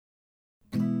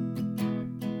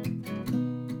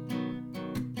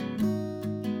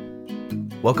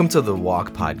Welcome to the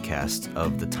Walk podcast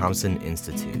of the Thompson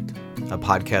Institute, a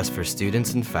podcast for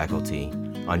students and faculty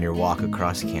on your walk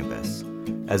across campus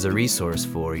as a resource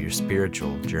for your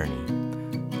spiritual journey.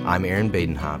 I'm Aaron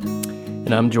Badenhop.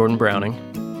 And I'm Jordan Browning.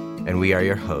 And we are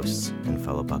your hosts and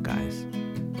fellow Buckeyes.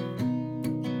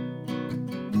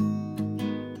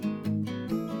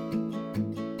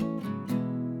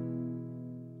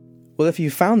 Well, if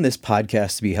you found this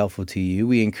podcast to be helpful to you,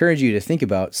 we encourage you to think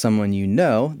about someone you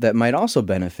know that might also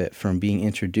benefit from being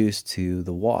introduced to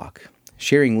the walk.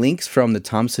 Sharing links from the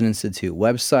Thompson Institute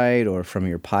website or from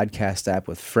your podcast app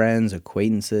with friends,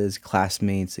 acquaintances,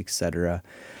 classmates, etc.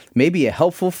 may be a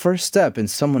helpful first step in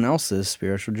someone else's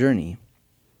spiritual journey.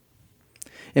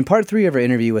 In part 3 of our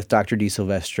interview with Dr.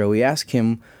 DiSilvestro, we ask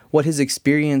him what his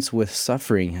experience with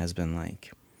suffering has been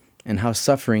like and how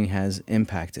suffering has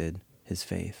impacted his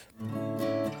faith.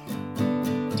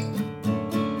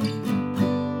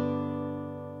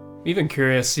 Even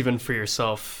curious, even for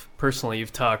yourself personally,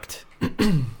 you've talked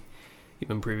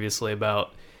even previously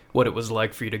about what it was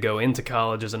like for you to go into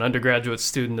college as an undergraduate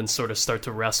student and sort of start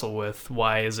to wrestle with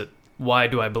why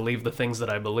do I believe the things that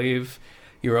I believe,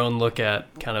 your own look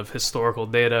at kind of historical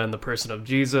data and the person of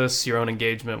Jesus, your own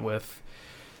engagement with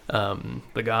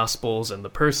the Gospels and the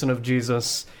person of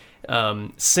Jesus,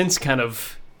 since kind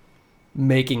of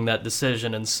making that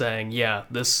decision and saying, yeah,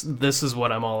 this is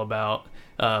what I'm all about.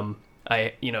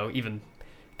 Even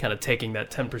kind of taking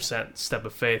that 10% step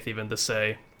of faith, even to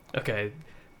say, okay,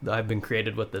 I've been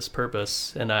created with this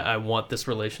purpose and I want this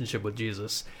relationship with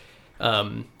Jesus.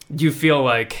 Do you feel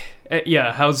like,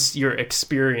 how's your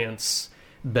experience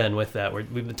been with that?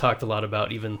 We've been talked a lot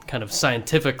about even kind of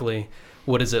scientifically,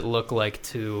 what does it look like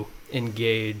to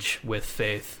engage with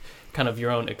faith? Kind of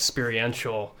your own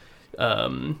experiential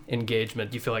engagement.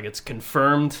 Do you feel like it's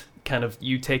confirmed kind of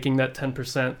you taking that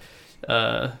 10%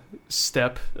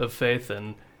 step of faith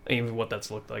and even what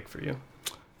that's looked like for you?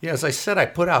 Yeah, as I said, I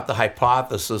put out the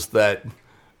hypothesis that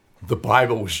the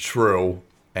Bible was true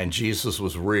and Jesus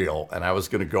was real, and I was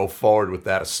going to go forward with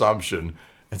that assumption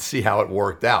and see how it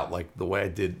worked out, like the way I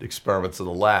did experiments in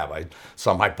the lab.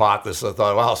 Some hypothesis, I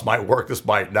thought, well, this might work, this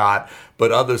might not,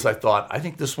 but others I thought, I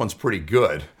think this one's pretty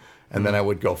good. And then I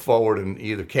would go forward in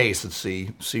either case and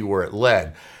see where it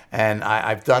led. And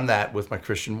I've done that with my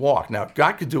Christian walk. Now,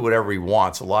 God could do whatever he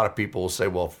wants. A lot of people will say,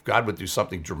 well, if God would do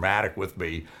something dramatic with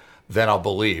me, then I'll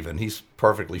believe. And he's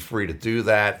perfectly free to do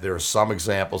that. There are some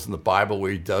examples in the Bible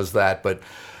where he does that. But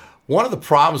one of the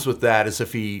problems with that is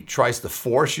if he tries to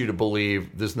force you to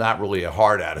believe, there's not really a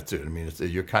hard attitude. I mean,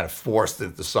 you're kind of forced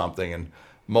into something, and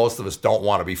most of us don't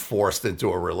want to be forced into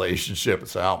a relationship and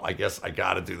say, oh, I guess I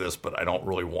got to do this, but I don't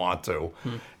really want to.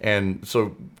 And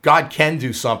so God can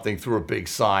do something through a big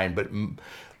sign, but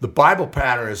the Bible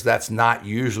pattern is that's not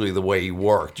usually the way he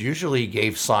worked. Usually he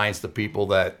gave signs to people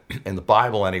that, in the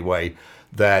Bible anyway,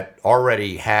 that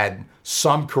already had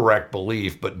some correct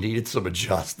belief but needed some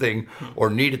adjusting or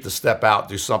needed to step out and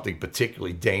do something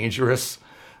particularly dangerous.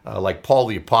 Like Paul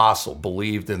the Apostle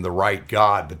believed in the right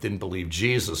God, but didn't believe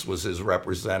Jesus was his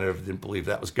representative, didn't believe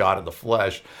that was God in the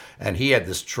flesh. And he had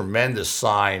this tremendous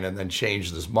sign and then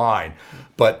changed his mind.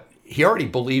 But he already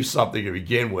believed something to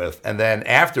begin with. And then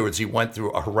afterwards, he went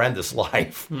through a horrendous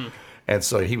life. And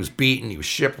so he was beaten, he was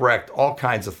shipwrecked, all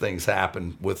kinds of things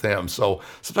happened with him. So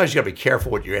sometimes you got to be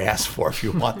careful what you ask for if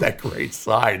you want that great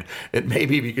sign. It may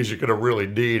be because you're going to really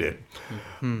need it.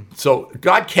 So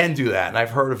God can do that, and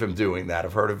I've heard of him doing that.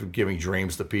 I've heard of him giving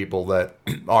dreams to people that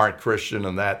aren't Christian,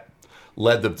 and that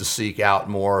led them to seek out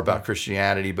more about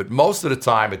Christianity. But most of the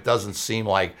time, it doesn't seem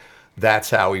like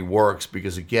that's how he works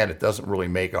because, again, it doesn't really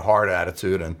make a hard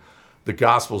attitude. And the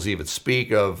Gospels even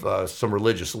speak of some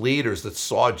religious leaders that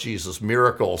saw Jesus'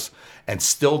 miracles and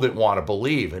still didn't want to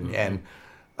believe, and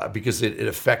because it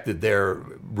affected their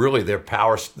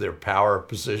power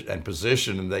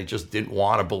position, and they just didn't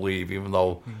want to believe, even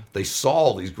though they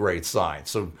saw these great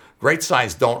signs. So great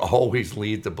signs don't always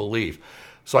lead to belief.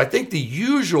 So I think the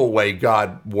usual way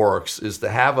God works is to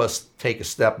have us take a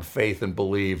step of faith and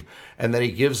believe, and then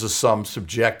he gives us some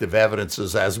subjective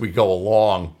evidences as we go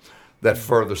along that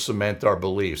further cement our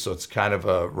belief. So it's kind of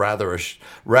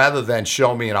rather than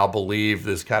show me and I'll believe,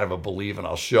 there's kind of a believe and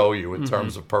I'll show you in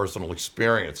terms of personal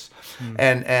experience.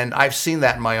 And I've seen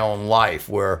that in my own life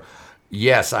where,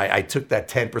 yes, I took that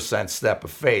 10% step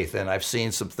of faith, and I've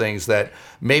seen some things that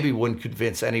maybe wouldn't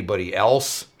convince anybody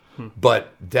else,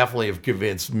 but definitely have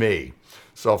convinced me.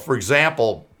 So, for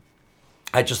example,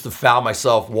 I just have found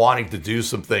myself wanting to do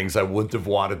some things I wouldn't have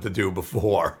wanted to do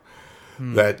before.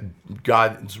 That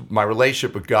my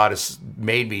relationship with God has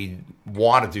made me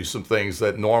want to do some things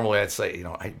that normally I'd say,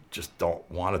 I just don't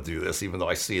want to do this, even though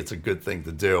I see it's a good thing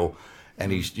to do.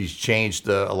 And he's changed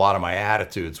a lot of my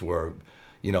attitudes where,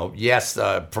 yes,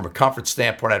 from a comfort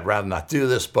standpoint, I'd rather not do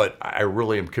this, but I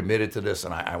really am committed to this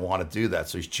and I want to do that.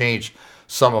 So he's changed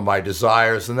some of my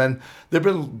desires. And then there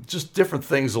have been just different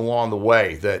things along the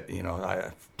way that,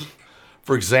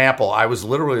 for example, I was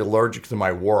literally allergic to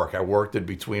my work. I worked in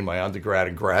between my undergrad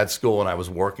and grad school, and I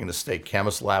was working in the state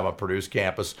chemist lab on Purdue's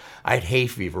campus. I had hay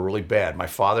fever really bad. My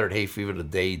father had hay fever the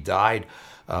day he died.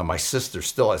 My sister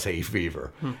still has hay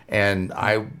fever. And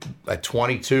I, at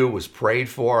 22, was prayed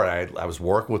for. I was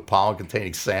working with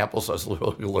pollen-containing samples, so I was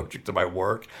literally allergic to my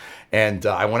work. And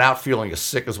I went out feeling as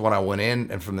sick as when I went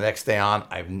in, and from the next day on,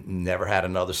 I've never had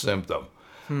another symptom.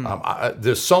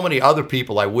 There's so many other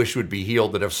people I wish would be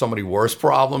healed that have so many worse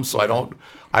problems, so I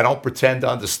don't pretend to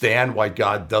understand why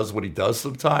God does what he does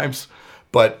sometimes.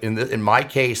 But in my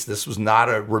case, this was not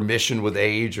a remission with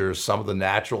age, or some of the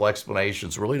natural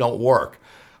explanations really don't work.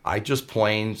 I just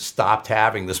plain stopped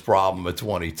having this problem at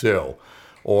 22.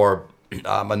 Or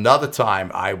another time,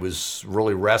 I was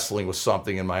really wrestling with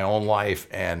something in my own life,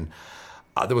 and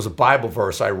there was a Bible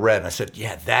verse I read, and I said,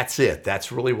 yeah, that's it.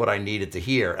 That's really what I needed to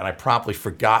hear. And I promptly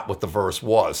forgot what the verse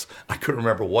was. I couldn't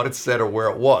remember what it said or where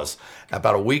it was.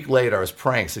 About a week later, I was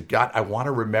praying. I said, God, I want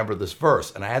to remember this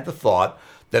verse. And I had the thought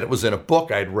that it was in a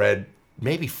book I'd read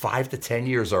maybe 5 to 10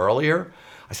 years earlier.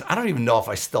 I said, I don't even know if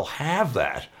I still have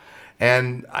that.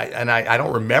 And I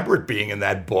don't remember it being in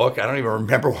that book. I don't even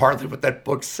remember hardly what that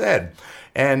book said.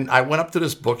 And I went up to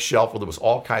this bookshelf where there was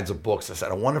all kinds of books. I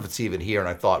said, I wonder if it's even here. And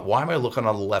I thought, why am I looking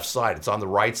on the left side? It's on the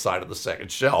right side of the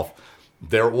second shelf.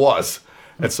 There it was.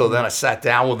 And so then I sat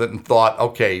down with it and thought,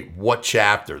 okay, what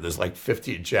chapter? There's like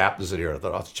 15 chapters in here. I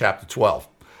thought, oh, it's chapter 12,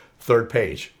 third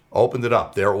page. Opened it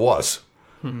up. There it was.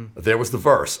 There was the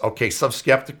verse. Okay, some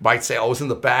skeptic might say, oh, it's in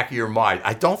the back of your mind.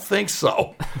 I don't think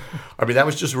so. I mean, that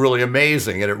was just really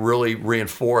amazing, and it really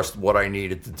reinforced what I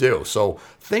needed to do. So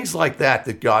things like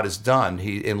that God has done,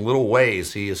 in little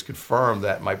ways, he has confirmed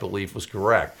that my belief was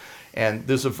correct. And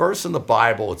there's a verse in the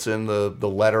Bible, it's in the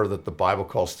letter that the Bible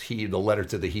calls the letter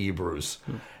to the Hebrews.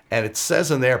 And it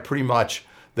says in there pretty much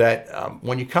that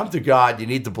when you come to God, you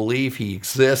need to believe he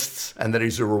exists and that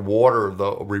he's a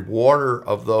rewarder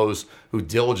of those who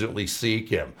diligently seek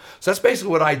him. So that's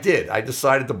basically what I did. I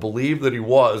decided to believe that he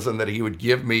was, and that he would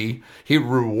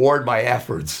reward my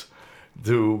efforts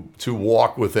to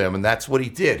walk with him. And that's what he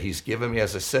did. He's given me,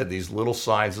 as I said, these little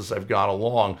signs as I've gone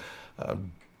along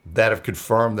that have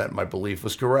confirmed that my belief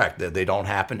was correct. That they don't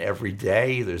happen every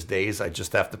day. There's days I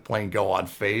just have to plain go on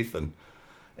faith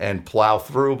and plow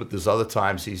through, but there's other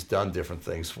times he's done different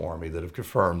things for me that have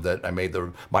confirmed that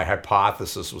my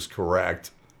hypothesis was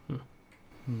correct.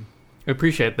 I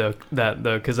appreciate that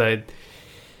because I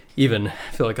even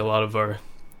feel like a lot of our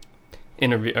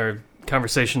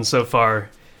conversation so far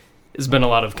has been a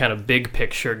lot of kind of big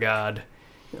picture God,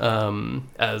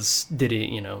 as did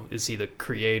he, is he the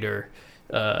creator?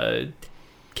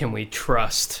 Can we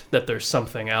trust that there's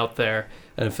something out there?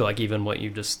 And I feel like even what you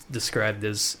just described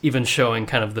is even showing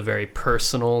kind of the very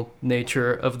personal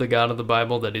nature of the God of the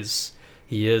Bible, that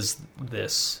he is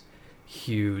this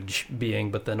huge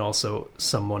being, but then also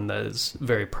someone that is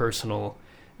very personal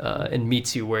and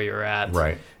meets you where you're at.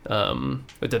 Right.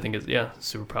 Which I think is,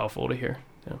 super powerful to hear.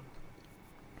 Yeah.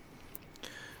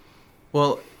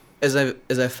 Well, as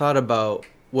I've thought about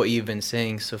what you've been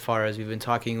saying so far as we've been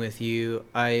talking with you,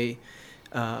 I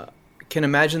can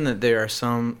imagine that there are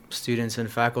some students and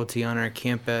faculty on our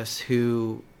campus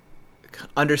who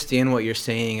understand what you're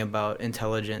saying about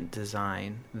intelligent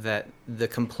design, that the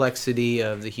complexity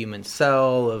of the human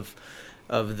cell,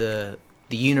 of the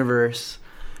universe,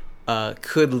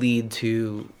 could lead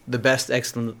to the best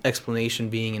explanation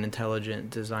being an intelligent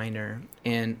designer.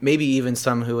 And maybe even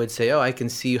some who would say, oh, I can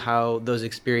see how those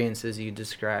experiences you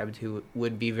described who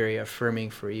would be very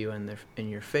affirming for you in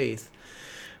your faith.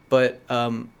 But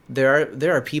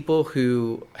there are people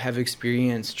who have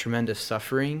experienced tremendous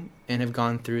suffering and have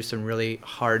gone through some really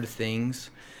hard things.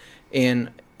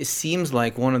 And it seems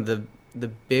like one of the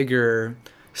bigger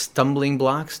stumbling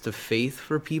blocks to faith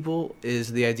for people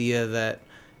is the idea that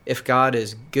if God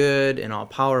is good and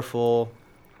all-powerful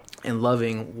and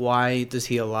loving, why does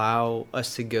he allow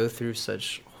us to go through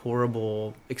such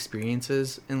horrible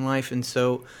experiences in life? And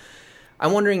so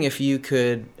I'm wondering if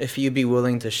you'd be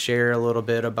willing to share a little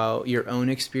bit about your own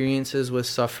experiences with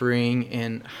suffering,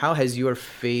 and how has your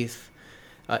faith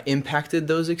impacted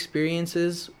those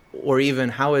experiences, or even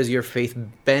how has your faith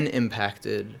been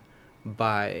impacted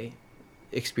by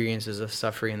experiences of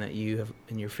suffering that you have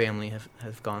and your family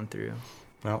have gone through?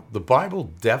 Well, the Bible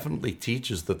definitely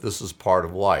teaches that this is part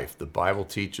of life. The Bible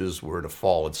teaches we're in a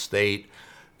fallen state.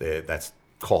 That's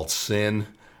called sin.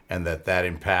 and that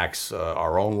impacts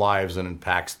our own lives and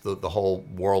impacts the whole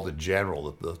world in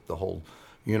general. The whole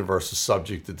universe is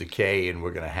subject to decay, and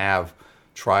we're going to have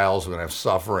trials, we're going to have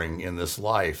suffering in this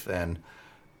life. And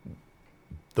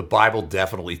the Bible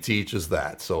definitely teaches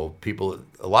that. So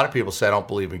a lot of people say, I don't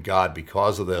believe in God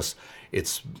because of this.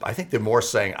 I think they're more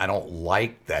saying, I don't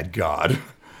like that God.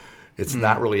 It's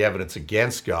not really evidence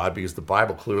against God, because the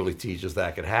Bible clearly teaches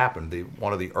that could happen.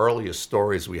 One of the earliest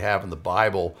stories we have in the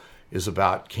Bible is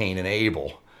about Cain and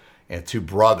Abel, and two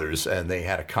brothers, and they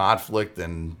had a conflict,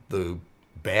 and the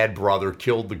bad brother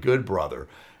killed the good brother.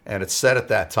 And it's said at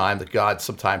that time that God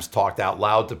sometimes talked out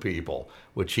loud to people,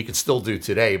 which he can still do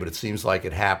today, but it seems like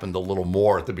it happened a little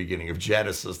more at the beginning of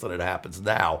Genesis than it happens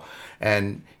now.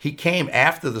 And he came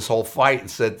after this whole fight and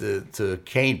said to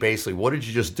Cain, basically, what did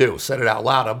you just do? Said it out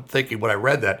loud. I'm thinking when I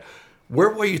read that, where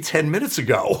were you 10 minutes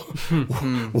ago?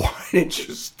 Why didn't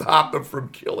you stop him from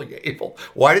killing Abel?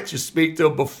 Why didn't you speak to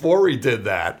him before he did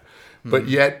that? But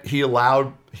yet he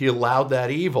allowed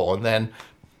that evil. And then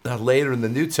later in the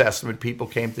New Testament, people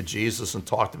came to Jesus and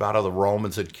talked about how the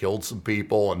Romans had killed some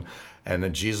people, and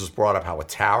then Jesus brought up how a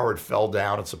tower had fell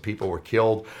down and some people were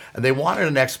killed. And they wanted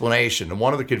an explanation. And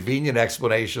one of the convenient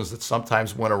explanations that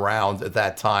sometimes went around at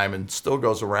that time and still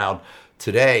goes around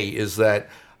today is that,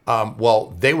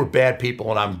 well, they were bad people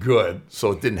and I'm good,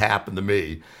 so it didn't happen to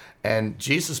me. And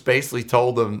Jesus basically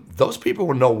told them, those people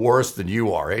were no worse than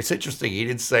you are. It's interesting, he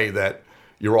didn't say that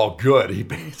you're all good. He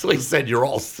basically said you're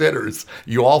all sinners.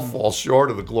 You all fall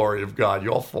short of the glory of God.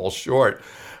 You all fall short.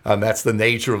 That's the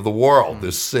nature of the world.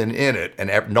 There's sin in it, and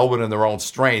no one in their own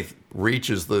strength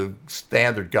reaches the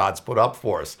standard God's put up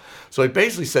for us. So he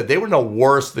basically said they were no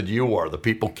worse than you are, the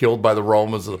people killed by the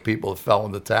Romans or the people that fell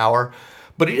in the tower.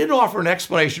 But he didn't offer an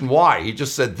explanation why. He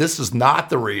just said this is not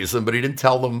the reason, but he didn't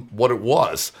tell them what it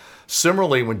was.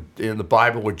 Similarly, when in the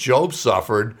Bible, when Job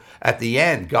suffered, at the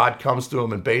end, God comes to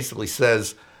him and basically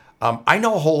says, I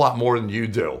know a whole lot more than you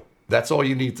do. That's all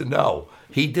you need to know.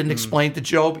 He didn't explain to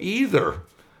Job either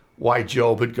why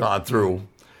Job had gone through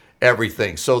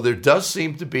everything. So there does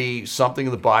seem to be something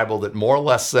in the Bible that more or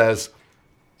less says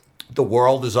the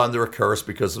world is under a curse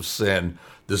because of sin.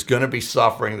 There's going to be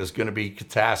suffering. There's going to be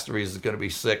catastrophes. There's going to be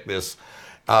sickness.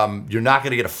 You're not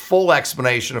going to get a full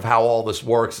explanation of how all this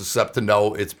works, except to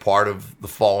know it's part of the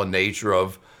fallen nature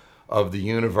of the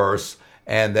universe.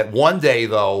 And that one day,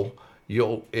 though,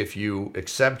 if you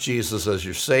accept Jesus as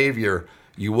your Savior,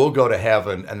 you will go to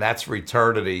heaven, and that's for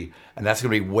eternity. And that's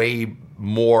going to be way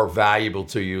more valuable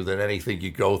to you than anything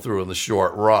you go through in the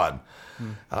short run.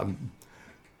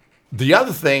 The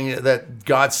other thing that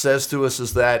God says to us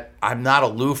is that I'm not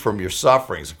aloof from your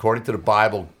sufferings. According to the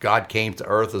Bible, God came to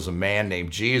earth as a man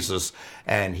named Jesus,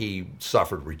 and he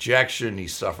suffered rejection, he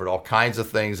suffered all kinds of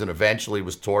things, and eventually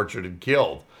was tortured and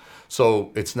killed.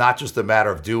 So it's not just a matter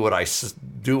of do what I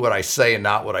say and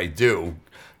not what I do.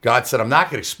 God said, I'm not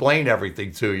going to explain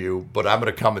everything to you, but I'm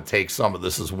going to come and take some of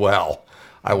this as well.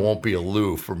 I won't be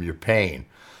aloof from your pain.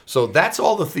 So that's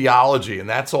all the theology, and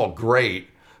that's all great.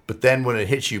 But then when it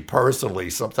hits you personally,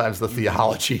 sometimes the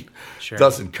theology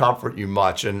doesn't comfort you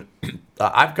much. And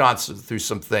I've gone through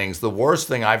some things. The worst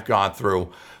thing I've gone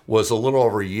through was a little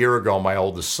over a year ago. My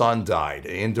oldest son died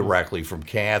indirectly from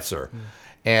cancer.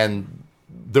 And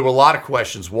there were a lot of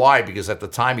questions. Why? Because at the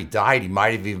time he died, he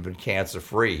might have even been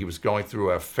cancer-free. He was going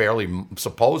through a fairly,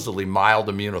 supposedly mild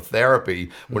immunotherapy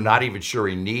we're not even sure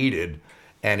he needed.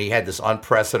 And he had this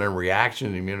unprecedented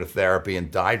reaction to immunotherapy and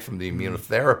died from the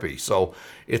immunotherapy. So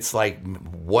it's like,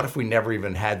 what if we never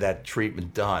even had that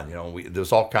treatment done? You know,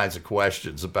 there's all kinds of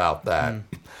questions about that.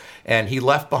 And he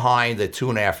left behind a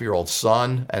 2.5-year-old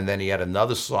son, and then he had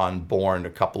another son born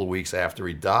a couple of weeks after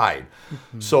he died.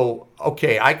 So,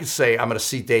 okay, I could say I'm going to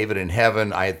see David in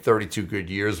heaven. I had 32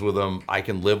 good years with him. I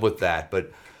can live with that.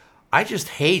 But I just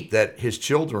hate that his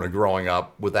children are growing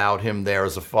up without him there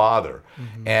as a father.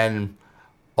 And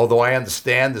although I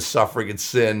understand the suffering and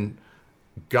sin,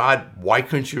 God, why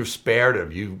couldn't you have spared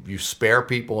him? You spare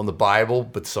people in the Bible,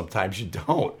 but sometimes you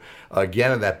don't.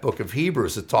 Again, in that book of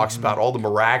Hebrews, it talks about all the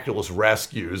miraculous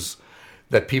rescues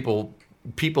that people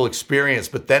experience,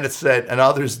 but then it said, and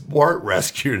others weren't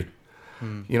rescued.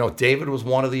 You know, David was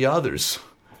one of the others.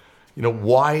 You know,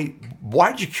 why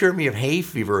did you cure me of hay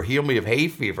fever or heal me of hay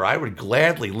fever? I would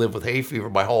gladly live with hay fever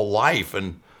my whole life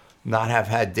and not have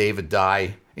had David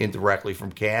die indirectly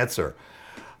from cancer.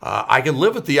 I can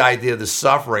live with the idea of the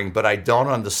suffering, but I don't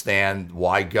understand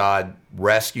why God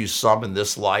rescues some in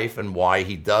this life and why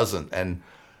he doesn't. And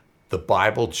the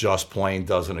Bible just plain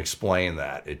doesn't explain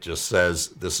that. It just says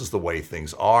this is the way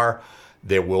things are.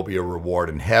 There will be a reward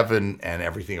in heaven, and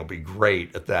everything will be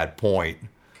great at that point.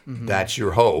 That's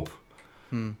your hope.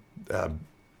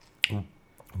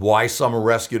 Why some are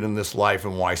rescued in this life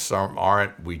and why some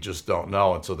aren't, we just don't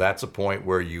know. And so that's a point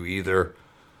where you either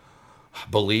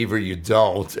believe or you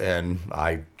don't, and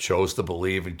I chose to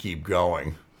believe and keep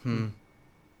going.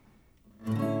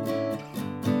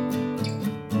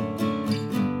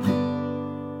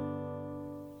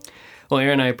 Well,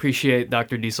 Aaron, I appreciate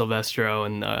Dr. DiSilvestro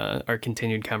and our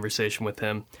continued conversation with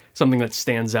him. Something that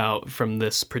stands out from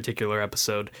this particular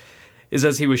episode is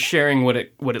as he was sharing what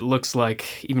it looks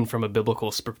like, even from a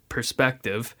biblical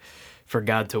perspective, for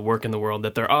God to work in the world,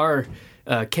 that there are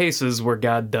cases where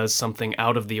God does something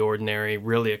out of the ordinary,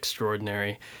 really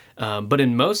extraordinary. But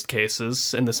in most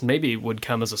cases, and this maybe would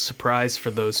come as a surprise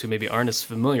for those who maybe aren't as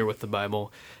familiar with the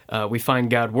Bible, we find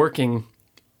God working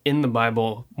in the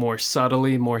Bible more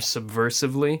subtly, more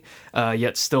subversively,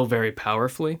 yet still very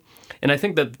powerfully. And I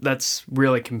think that that's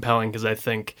really compelling because I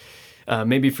think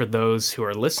maybe for those who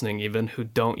are listening even who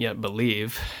don't yet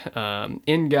believe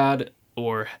in God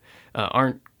or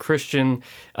aren't Christian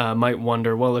might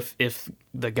wonder, well, if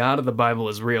the God of the Bible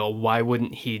is real, why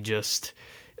wouldn't he just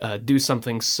do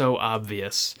something so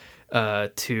obvious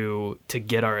to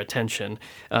get our attention?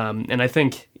 And I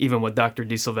think even what Dr.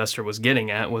 DiSilvestro was getting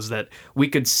at was that we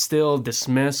could still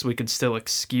dismiss, we could still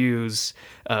excuse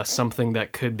something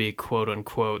that could be quote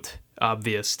unquote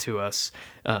obvious to us.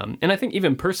 And I think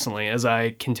even personally, as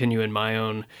I continue in my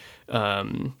own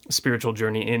spiritual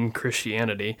journey in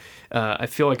Christianity, I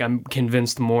feel like I'm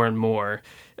convinced more and more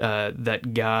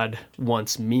that God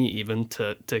wants me even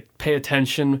to pay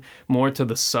attention more to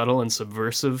the subtle and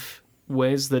subversive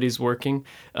ways that he's working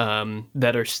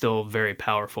that are still very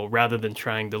powerful, rather than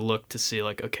trying to look to see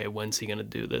like, okay, when's he going to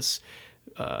do this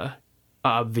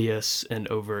obvious and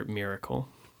overt miracle?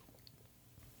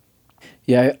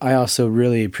 Yeah, I also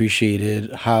really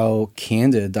appreciated how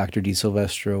candid Dr.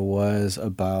 DiSilvestro was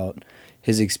about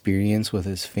his experience with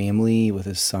his family, with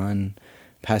his son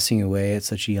passing away at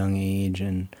such a young age.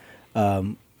 And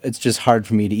it's just hard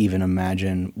for me to even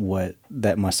imagine what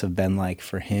that must have been like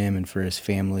for him and for his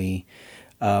family.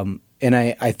 And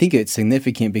I think it's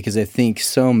significant because I think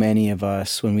so many of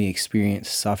us, when we experience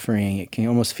suffering, it can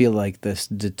almost feel like this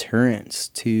deterrence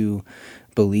to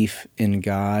belief in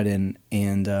God, and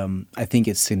I think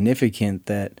it's significant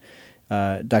that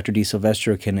Dr.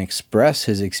 DiSilvestro can express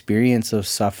his experience of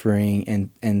suffering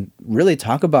and really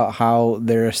talk about how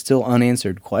there are still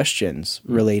unanswered questions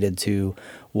related to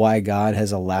why God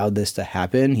has allowed this to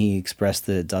happen. He expressed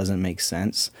that it doesn't make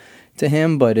sense to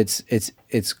him, but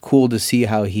it's cool to see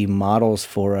how he models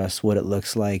for us what it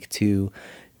looks like to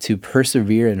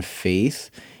persevere in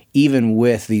faith, even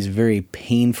with these very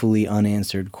painfully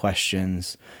unanswered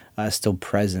questions still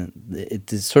present. It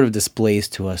sort of displays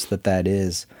to us that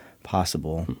is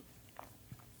possible.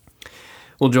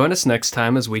 Well, join us next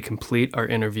time as we complete our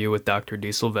interview with Dr.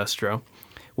 DiSilvestro.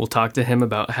 We'll talk to him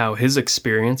about how his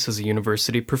experience as a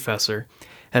university professor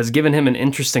has given him an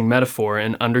interesting metaphor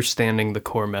in understanding the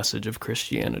core message of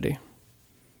Christianity.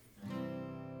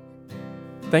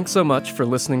 Thanks so much for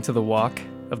listening to The Walk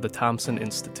of the Thompson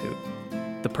Institute.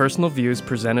 The personal views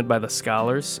presented by the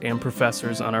scholars and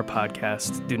professors on our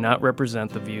podcast do not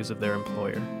represent the views of their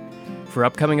employer. For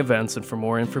upcoming events and for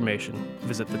more information,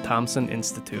 visit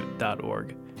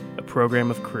thethompsoninstitute.org, a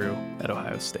program of Cru at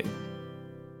Ohio State.